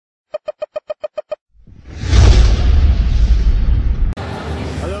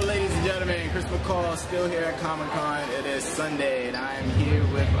still here at Comic Con. It is Sunday, and I am here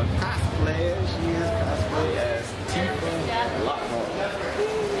with a cosplayer. She is cosplay as Tifa Lockhart.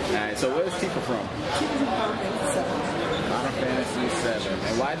 Alright, so where's Tifa from? Tifa's from Final Fantasy VII.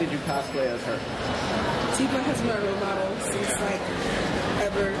 And why did you cosplay as her? Tifa has been my role model since like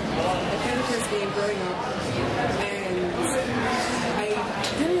ever. I played the first game growing up, and I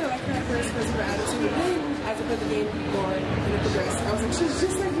didn't really like her at first because of her attitude. But then as I played the game more and it progressed, I was like, she's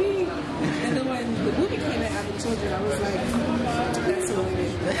just like me. And then when the movie came out after children, I was like, that's really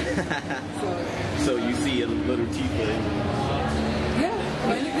good. So you see a little Tifa in you?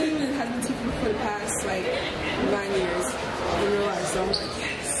 Yeah, anything that has been Tifa for the past like 9 years in real life. So I'm like,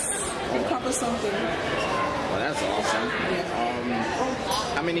 yes, accomplish something. Well, that's awesome. Yeah.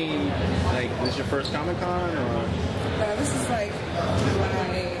 How many, like, this is your first Comic Con or? This is like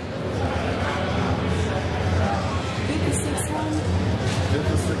my 56th one.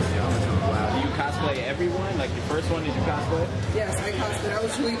 56th Comic Con. Wow. Do you cosplay everyone? Like your first one, did you cosplay? Yes, I cosplayed. I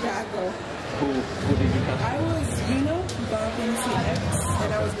was really bad though. Who did you cosplay? I was Final Fantasy X,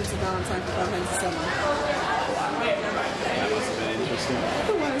 and I was Mr. Valentine for Final Fantasy VII. Wow. That must have been interesting.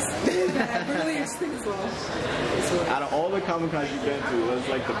 It was. Really bad, but really interesting as well. Out of all the Comic Cons you've been to, what was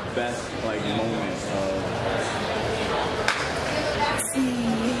like the best like moment of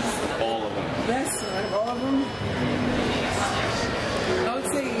all of them? Best out of all of them? I would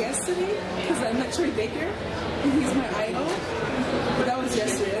say yesterday, because I met Troy Baker, and he's my idol. But that was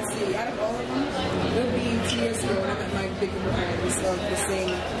yesterday. Let's see, out of all of them, it would be 2 years ago when I met my big group of friends of the same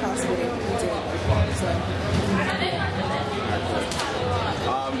cosplay we did.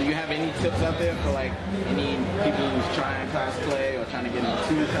 Do you have any tips out there for like any people who's trying cosplay or trying to get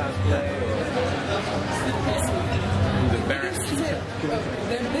into cosplay? The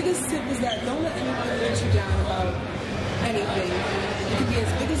biggest tip is that don't let anyone let you down about anything. You can be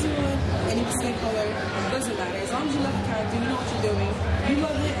as big as you want, any skin color, it doesn't matter. As long as you love the character, you know what you're doing, you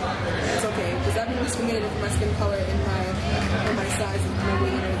love it, it's okay. Because I've been discriminated for my skin color and my size and my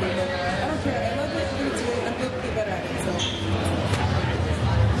weight and everything. But I don't care. I love it. I'm going to do it. I'm going to get better at it. So.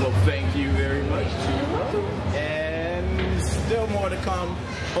 Well, thank you very much. And still more to come.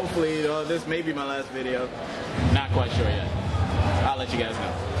 Hopefully, this may be my last video. Not quite sure yet. I'll let you guys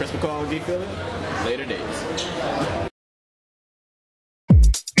know. Chris McCall, Geekphilia. Later days.